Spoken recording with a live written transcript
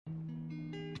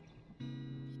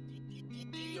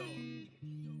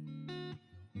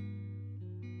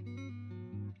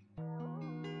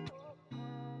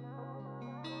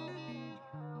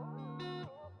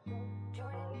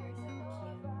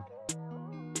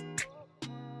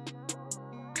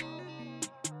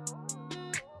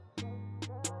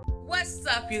What's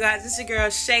up, you guys? It's your girl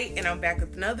Shay, and I'm back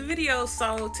with another video.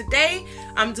 So today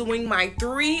I'm doing my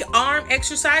 3 arm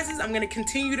exercises. I'm going to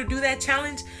continue to do that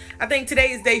challenge. I think today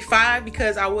is day 5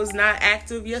 because I was not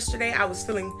active yesterday. I was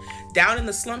feeling down in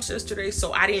the slumps yesterday,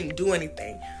 so I didn't do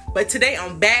anything. But today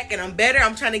I'm back and I'm better.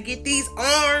 I'm trying to get these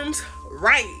arms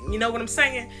right. You know what I'm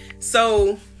saying?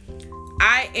 So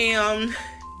I am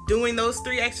doing those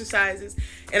 3 exercises,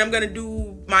 and I'm going to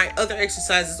do my other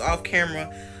exercises off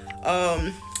camera.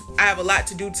 I have a lot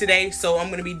to do today, so I'm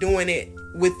going to be doing it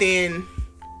within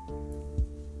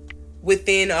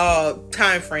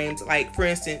time frames. Like, for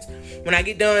instance, when I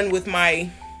get done with my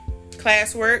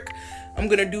classwork, I'm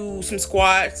going to do some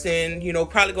squats and,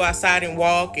 probably go outside and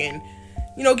walk and,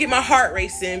 get my heart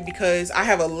racing because I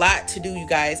have a lot to do, you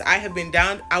guys. I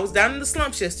was down in the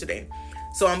slumps yesterday,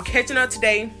 so I'm catching up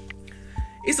today.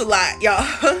 It's a lot, y'all.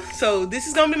 So this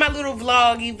is gonna be my little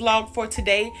vlog for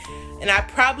today, and I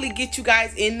probably get you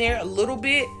guys in there a little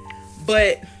bit,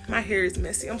 but my hair is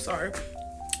messy, I'm sorry.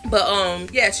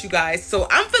 But yes, you guys, so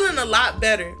I'm feeling a lot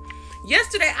better.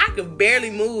 Yesterday I could barely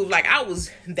move. Like, it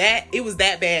was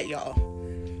that bad, y'all.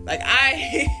 Like,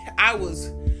 I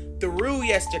was through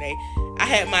yesterday. I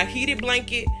had my heated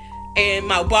blanket and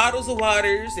my bottles of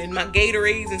waters and my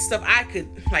Gatorades and stuff. I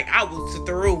was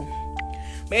through.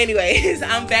 But anyways,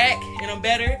 I'm back and I'm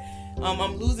better.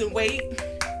 I'm losing weight.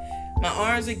 My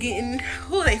arms are getting,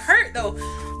 they hurt though.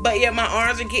 But yeah, my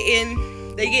arms are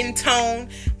getting toned.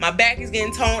 My back is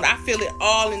getting toned. I feel it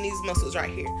all in these muscles right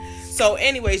here. So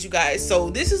anyways, you guys, so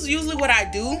this is usually what I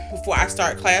do before I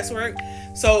start classwork.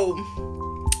 So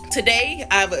today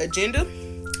I have an agenda.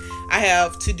 I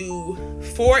have to do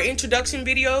 4 introduction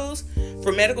videos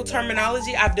for medical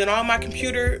terminology. I've done all my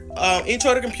computer,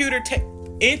 intro to computers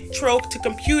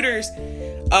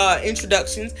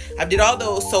introductions. I did all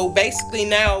those. So basically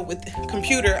now with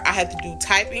computer, I have to do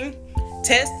typing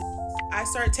tests. I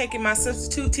started taking my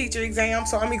substitute teacher exam,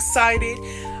 so I'm excited.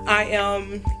 I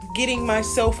am getting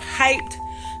myself hyped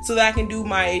so that I can do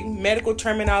my medical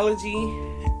terminology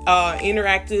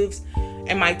interactives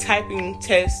and my typing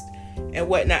test and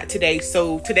whatnot today.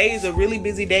 So today is a really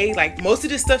busy day. Like, most of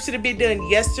this stuff should have been done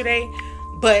yesterday,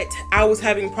 but I was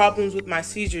having problems with my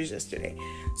seizures yesterday.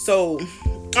 So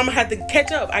I'm gonna have to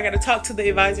catch up. I gotta talk to the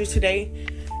advisor today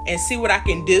and see what I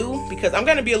can do, because I'm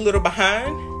gonna be a little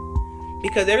behind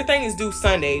because everything is due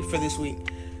Sunday for this week.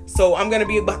 So I'm gonna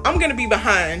be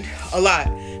behind a lot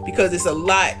because it's a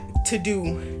lot to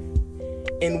do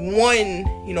in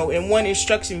one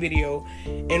instruction video,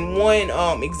 in one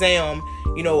exam.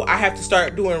 I have to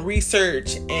start doing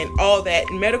research and all that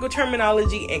medical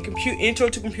terminology and intro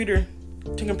to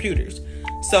computers.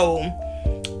 So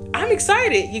I'm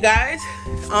excited, you guys.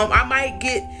 I might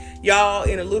get y'all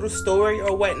in a little story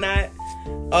or whatnot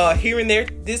here and there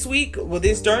this week with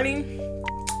this journey,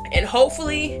 and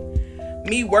hopefully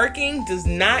me working does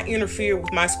not interfere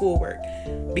with my schoolwork,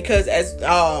 because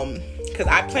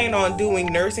I plan on doing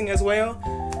nursing as well.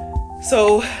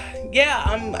 So yeah,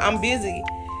 I'm busy.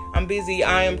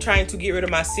 I am trying to get rid of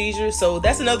my seizures, so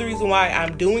that's another reason why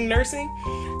I'm doing nursing,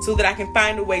 so that I can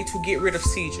find a way to get rid of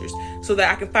seizures, so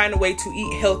that I can find a way to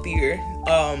eat healthier,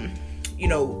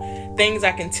 things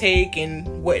I can take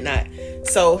and whatnot.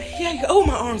 So yeah, oh,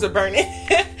 my arms are burning.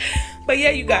 But yeah,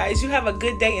 you guys, you have a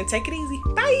good day and take it easy.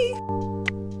 Bye.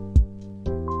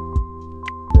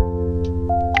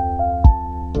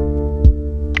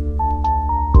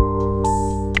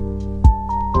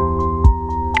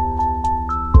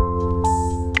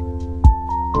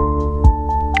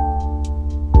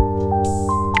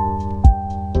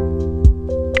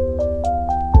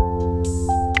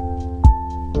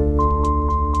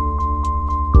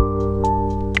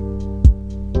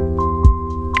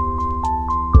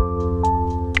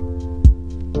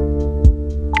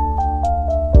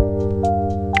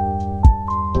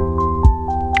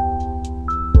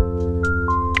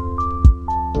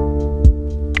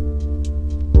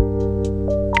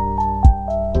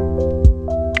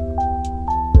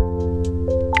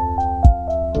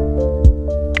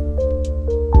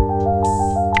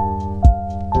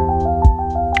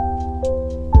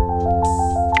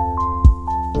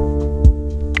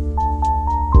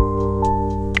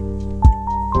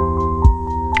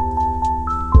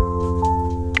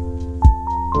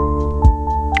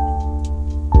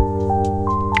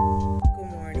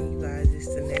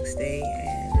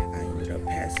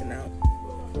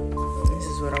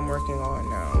 What I'm working on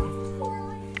now.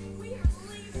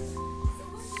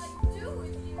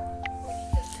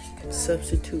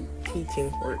 Substitute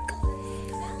teaching work.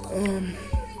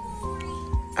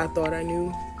 I thought I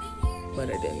knew, but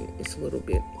I didn't. It's a little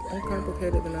bit more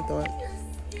complicated than I thought,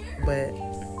 but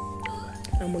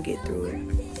I'm gonna get through it.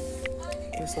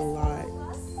 It's a lot.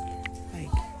 Like,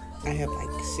 I have like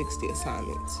 60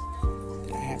 assignments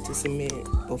that I have to submit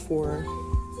before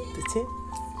the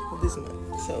 10th of this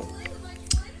month. So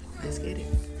let's get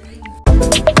it.